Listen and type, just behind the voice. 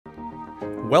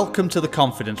Welcome to the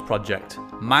Confidence Project.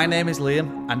 My name is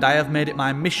Liam and I have made it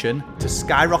my mission to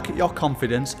skyrocket your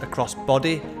confidence across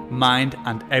body, mind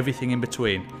and everything in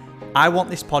between. I want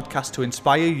this podcast to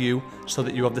inspire you so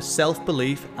that you have the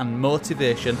self-belief and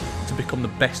motivation to become the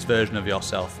best version of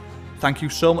yourself. Thank you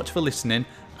so much for listening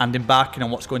and embarking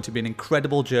on what's going to be an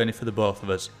incredible journey for the both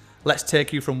of us. Let's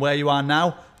take you from where you are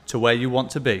now to where you want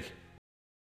to be.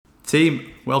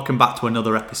 Team, welcome back to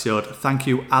another episode. Thank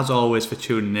you as always for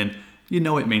tuning in. You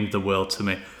know it means the world to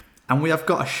me. And we have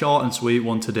got a short and sweet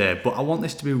one today, but I want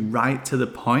this to be right to the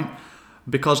point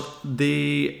because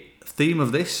the theme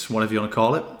of this, whatever you want to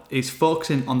call it, is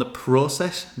focusing on the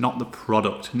process, not the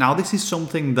product. Now, this is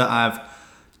something that I've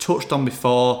touched on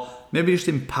before, maybe just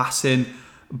in passing,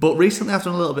 but recently I've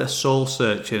done a little bit of soul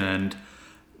searching and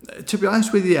to be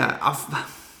honest with you,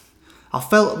 I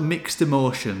felt mixed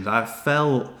emotions. I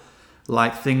felt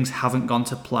like things haven't gone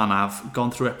to plan. I've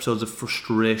gone through episodes of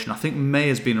frustration. I think May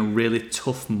has been a really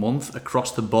tough month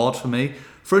across the board for me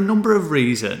for a number of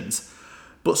reasons.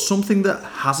 But something that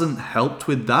hasn't helped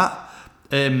with that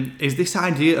is this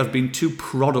idea of being too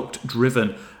product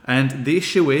driven. And the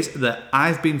issue is that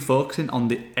I've been focusing on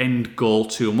the end goal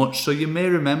too much. So you may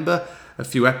remember a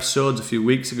few episodes a few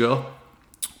weeks ago,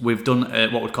 we've done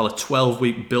what we'd call a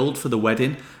 12-week build for the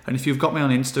wedding. And if you've got me on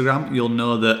Instagram, you'll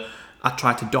know that I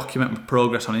tried to document my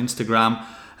progress on Instagram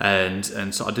and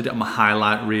sort of did it on my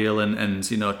highlight reel and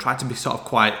you know, tried to be sort of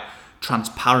quite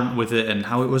transparent with it and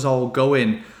how it was all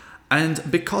going. And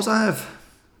because I've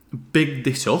bigged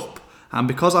this up and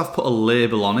because I've put a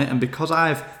label on it and because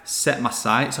I've set my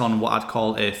sights on what I'd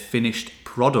call a finished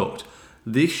product,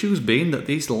 the issue's been that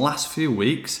these last few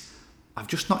weeks I've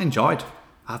just not enjoyed.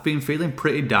 I've been feeling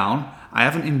pretty down. I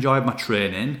haven't enjoyed my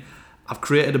training. I've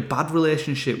created a bad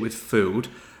relationship with food.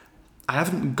 I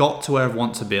haven't got to where I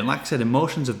want to be. And like I said,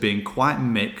 emotions have been quite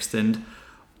mixed and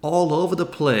all over the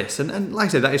place. And like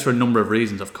I said, that is for a number of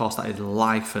reasons. Of course, that is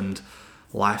life and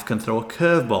life can throw a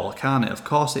curveball, can't it? Of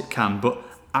course it can. But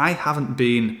I haven't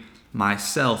been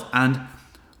myself. And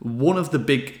one of the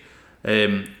big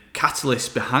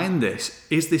catalysts behind this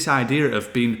is this idea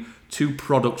of being too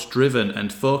product driven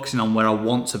and focusing on where I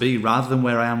want to be rather than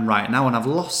where I am right now. And I've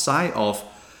lost sight of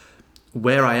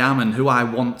where I am and who I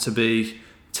want to be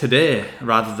today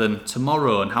rather than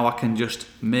tomorrow and how I can just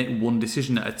make one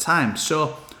decision at a time.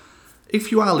 So if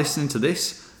you are listening to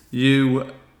this,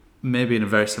 you may be in a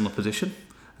very similar position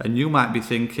and you might be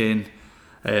thinking,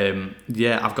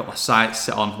 I've got my sights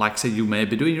set on, like I say, you may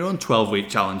be doing your own 12-week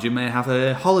challenge. You may have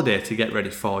a holiday to get ready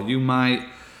for. You might,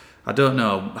 I don't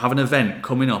know, have an event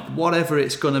coming up, whatever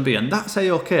it's going to be. And that's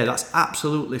okay, that's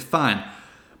absolutely fine.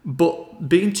 But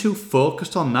being too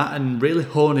focused on that and really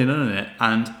honing in on it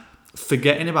and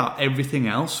forgetting about everything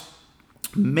else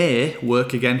may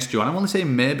work against you. And I'm only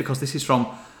saying may because this is from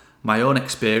my own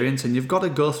experience and you've got to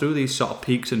go through these sort of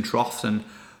peaks and troughs and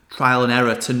trial and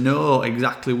error to know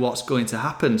exactly what's going to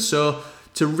happen. So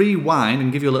to rewind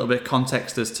and give you a little bit of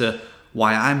context as to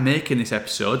why I'm making this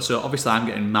episode. So obviously I'm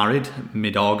getting married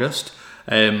mid-August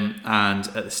and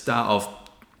at the start of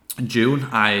June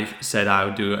I said I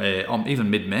would do even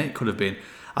mid-May it could have been,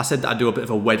 I said that I'd do a bit of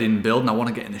a wedding build and I want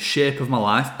to get in the shape of my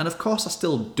life. And of course I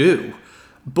still do.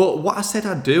 But what I said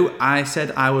I'd do, I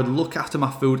said I would look after my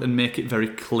food and make it very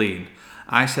clean.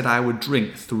 I said I would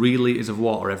drink 3 litres of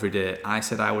water every day. I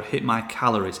said I would hit my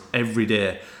calories every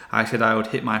day. I said I would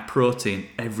hit my protein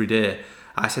every day.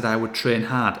 I said I would train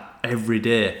hard every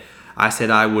day. I said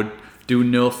I would do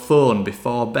no phone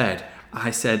before bed.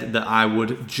 I said that I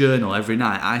would journal every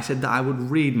night. I said that I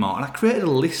would read more. And I created a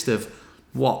list of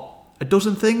a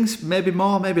dozen things, maybe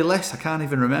more, maybe less, I can't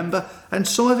even remember. And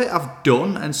some of it I've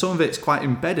done and some of it's quite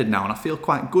embedded now and I feel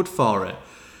quite good for it.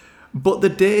 But the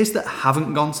days that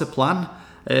haven't gone to plan,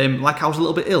 like I was a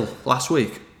little bit ill last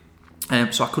week,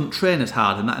 so I couldn't train as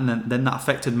hard and then that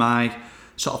affected my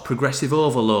sort of progressive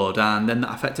overload and then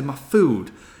that affected my food.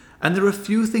 And there are a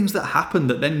few things that happen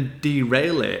that then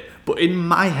derail it. But in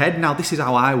my head, now this is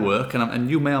how I work and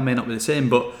you may or may not be the same,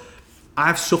 but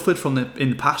I've suffered in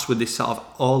the past with this sort of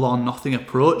all or nothing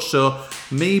approach. So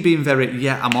me being very,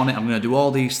 I'm on it, I'm going to do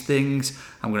all these things,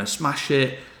 I'm going to smash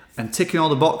it and ticking all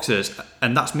the boxes.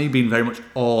 And that's me being very much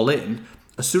all in.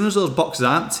 As soon as those boxes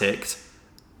aren't ticked,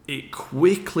 it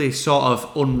quickly sort of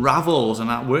unravels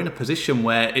and we're in a position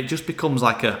where it just becomes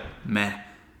like a meh,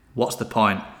 what's the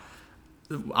point?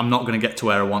 I'm not going to get to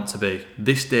where I want to be.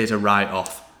 This day's a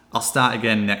write-off. I'll start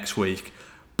again next week.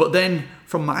 But then,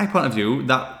 from my point of view,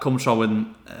 that comes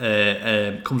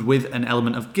with an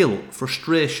element of guilt,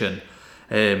 frustration.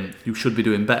 You should be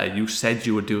doing better. You said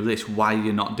you would do this. Why are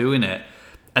you not doing it?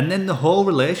 And then the whole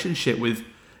relationship with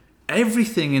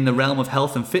everything in the realm of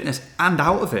health and fitness and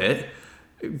out of it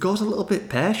goes a little bit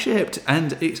pear-shaped.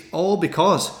 And it's all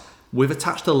because we've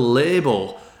attached a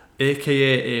label,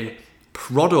 aka a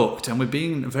product, and we're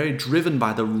being very driven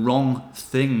by the wrong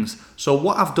things. So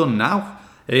what I've done now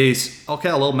is, okay,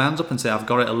 I'll hold my hands up and say I've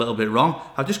got it a little bit wrong.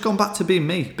 I've just gone back to being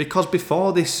me, because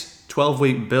before this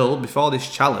 12-week build, before this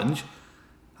challenge,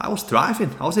 I was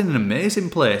thriving. I was in an amazing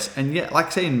place. And yet, like I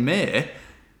say, in May,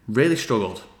 really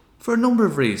struggled for a number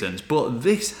of reasons, but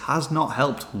this has not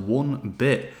helped one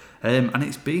bit. And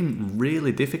it's been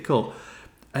really difficult.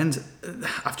 And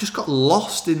I've just got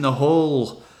lost in the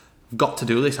whole, got to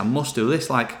do this, I must do this.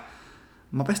 Like,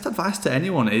 my best advice to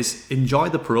anyone is enjoy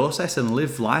the process and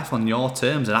live life on your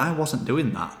terms. And I wasn't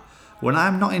doing that. When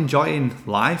I'm not enjoying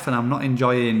life and I'm not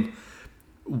enjoying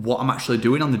what I'm actually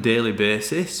doing on the daily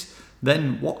basis,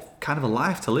 then what kind of a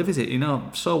life to live is it? You know,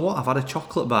 so what? I've had a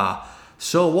chocolate bar.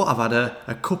 So what? I've had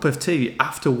a cup of tea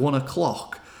after 1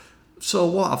 o'clock. So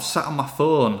what? I've sat on my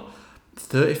phone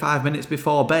 35 minutes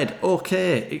before bed.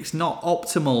 Okay, it's not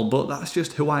optimal, but that's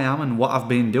just who I am and what I've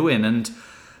been doing. And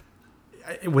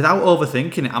without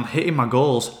overthinking it, I'm hitting my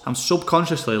goals. I'm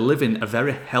subconsciously living a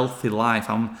very healthy life.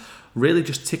 I'm really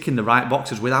just ticking the right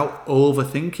boxes without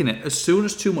overthinking it. As soon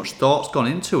as too much thought's gone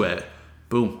into it,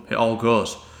 boom, it all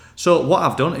goes. So what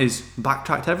I've done is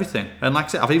backtracked everything. And like I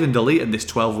said, I've even deleted this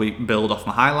 12-week build off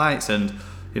my highlights, and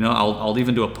you know, I'll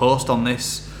even do a post on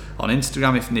this on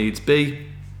Instagram if needs be,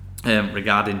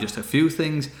 regarding just a few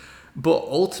things. But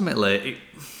ultimately,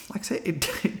 like I say,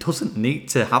 it doesn't need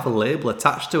to have a label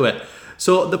attached to it.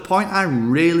 So the point I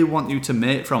really want you to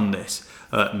take from this,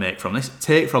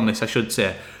 I should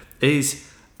say,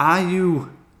 is, are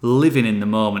you living in the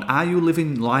moment? Are you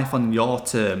living life on your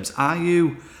terms? Are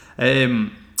you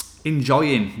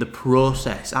enjoying the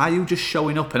process? Are you just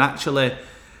showing up and actually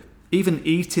even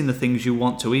eating the things you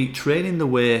want to eat, training the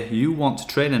way you want to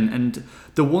train, and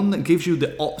the one that gives you the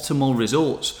optimal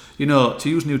results? You know, to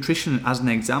use nutrition as an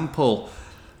example,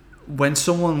 when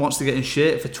someone wants to get in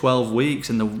shape for 12 weeks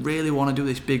and they really want to do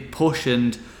this big push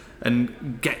and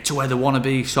get to where they want to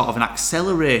be, sort of, and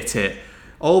accelerate it,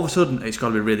 all of a sudden it's got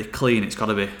to be really clean. It's got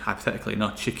to be, hypothetically,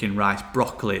 not chicken, rice,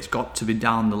 broccoli. It's got to be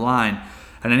down the line,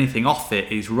 and anything off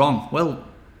it is wrong. Well,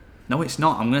 no, it's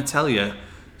not. I'm going to tell you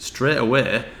straight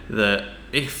away that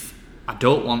if I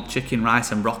don't want chicken,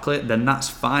 rice and broccoli, then that's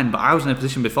fine. But I was in a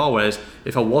position before, whereas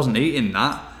if I wasn't eating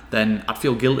that, then I'd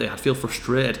feel guilty, I'd feel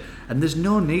frustrated, and there's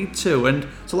no need to. And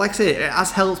so, like I say, it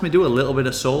has helped me do a little bit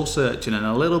of soul searching and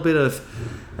a little bit of,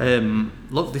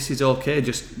 look, this is okay,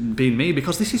 just being me,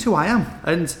 because this is who I am.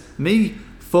 And me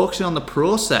focusing on the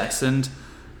process and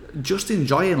just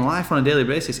enjoying life on a daily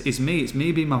basis is me. It's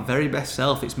me being my very best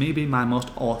self. It's me being my most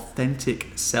authentic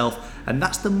self. And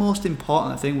that's the most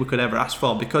important thing we could ever ask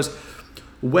for, because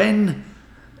when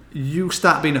you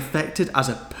start being affected as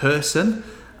a person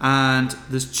and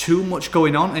there's too much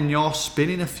going on and you're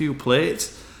spinning a few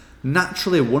plates,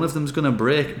 naturally one of them's going to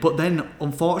break. But then,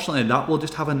 unfortunately, that will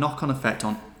just have a knock-on effect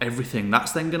on everything.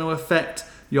 That's then going to affect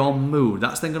your mood.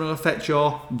 That's then going to affect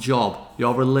your job,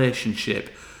 your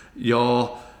relationship,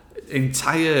 your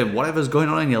entire whatever's going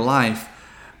on in your life.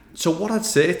 So what I'd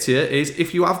say to you is,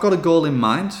 if you have got a goal in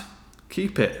mind,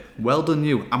 keep it. Well done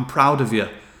you. I'm proud of you.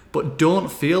 But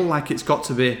don't feel like it's got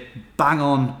to be bang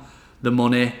on the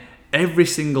money every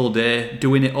single day,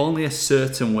 doing it only a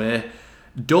certain way.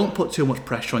 Don't put too much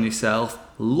pressure on yourself.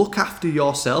 Look after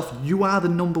yourself. You are the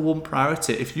number one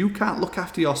priority. If you can't look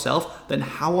after yourself, then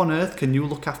how on earth can you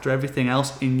look after everything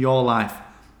else in your life?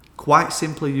 Quite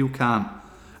simply, you can't.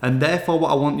 And therefore,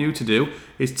 what I want you to do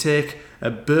is take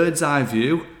a bird's eye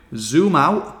view, zoom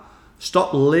out,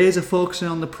 stop laser focusing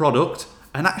on the product,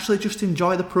 and actually just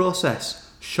enjoy the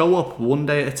process. Show up one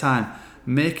day at a time.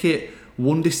 Make it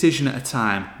one decision at a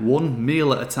time, one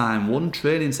meal at a time, one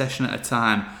training session at a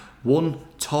time, one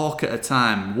talk at a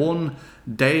time, one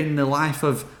day in the life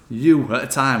of you at a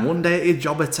time, one day at your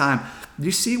job at a time.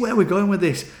 You see where we're going with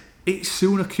this? It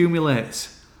soon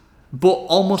accumulates, but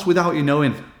almost without you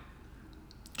knowing.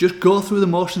 Just go through the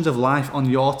motions of life on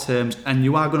your terms, and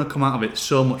you are going to come out of it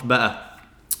so much better.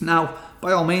 Now,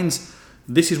 by all means,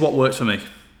 this is what works for me.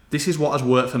 This is what has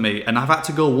worked for me, and I've had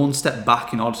to go one step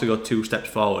back in order to go 2 steps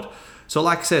forward. So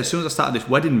like I said, as soon as I started this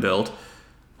wedding build,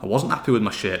 I wasn't happy with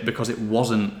my shape because it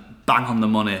wasn't bang on the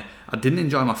money. I didn't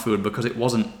enjoy my food because it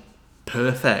wasn't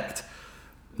perfect.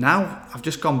 Now, I've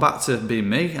just gone back to being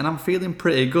me, and I'm feeling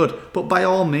pretty good. But by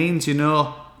all means, you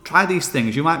know, try these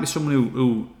things. You might be someone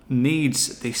who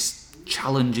needs this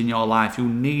challenge in your life, who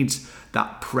needs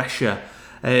that pressure.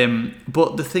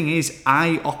 But the thing is,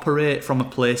 I operate from a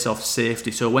place of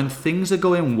safety. So when things are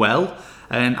going well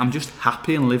and I'm just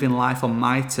happy and living life on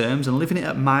my terms and living it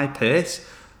at my pace,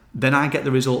 then I get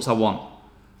the results I want.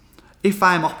 If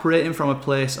I'm operating from a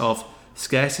place of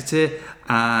scarcity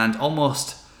and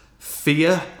almost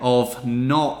fear of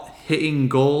not hitting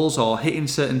goals or hitting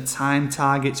certain time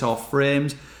targets or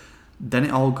frames, then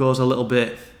it all goes a little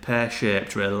bit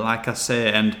pear-shaped, really, like I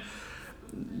say, and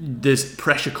there's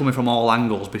pressure coming from all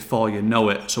angles before you know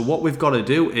it. So what we've got to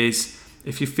do is,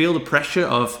 if you feel the pressure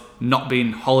of not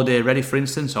being holiday ready, for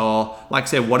instance, or like I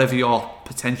say, whatever your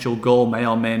potential goal may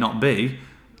or may not be,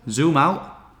 zoom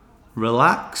out,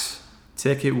 relax,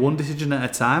 take it one decision at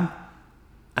a time,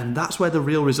 and that's where the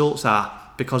real results are,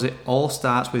 because it all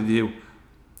starts with you.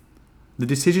 The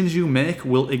decisions you make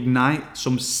will ignite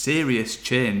some serious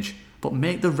change, but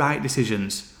make the right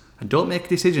decisions. And don't make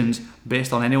decisions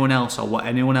based on anyone else or what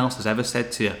anyone else has ever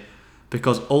said to you,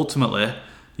 because ultimately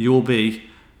you will be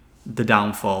the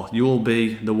downfall. You will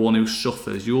be the one who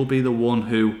suffers. You will be the one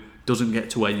who doesn't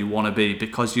get to where you want to be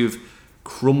because you've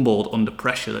crumbled under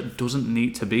pressure that doesn't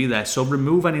need to be there. So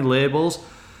remove any labels,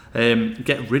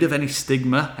 get rid of any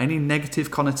stigma, any negative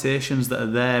connotations that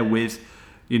are there with,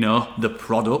 the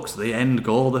product, the end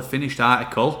goal, the finished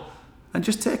article, and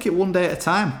just take it one day at a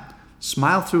time.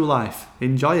 Smile through life,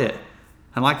 enjoy it,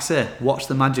 and like I say, watch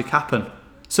the magic happen.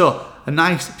 So, a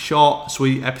nice, short,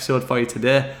 sweet episode for you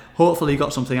today. Hopefully you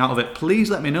got something out of it. Please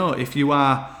let me know if you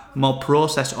are more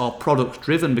process or product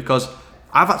driven, because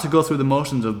I've had to go through the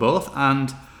motions of both,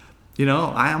 and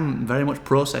I am very much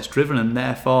process driven, and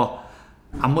therefore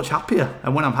I'm much happier,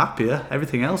 and when I'm happier,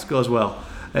 everything else goes well.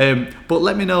 But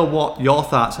let me know what your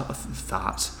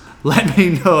thoughts. Let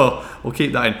me know, we'll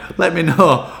keep that in, let me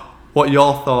know what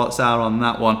your thoughts are on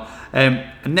that one. And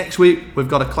next week we've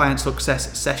got a client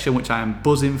success session which I am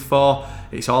buzzing for.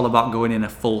 It's all about going in a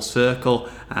full circle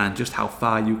and just how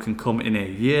far you can come in a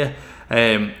year.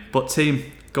 But team,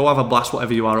 go have a blast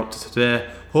whatever you are up to today.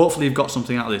 Hopefully you've got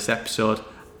something out of this episode.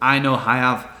 I know I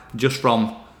have, just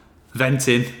from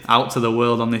venting out to the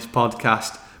world on this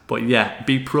podcast. But yeah,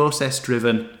 be process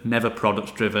driven, never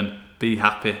product driven. Be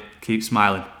happy, keep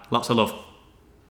smiling. Lots of love.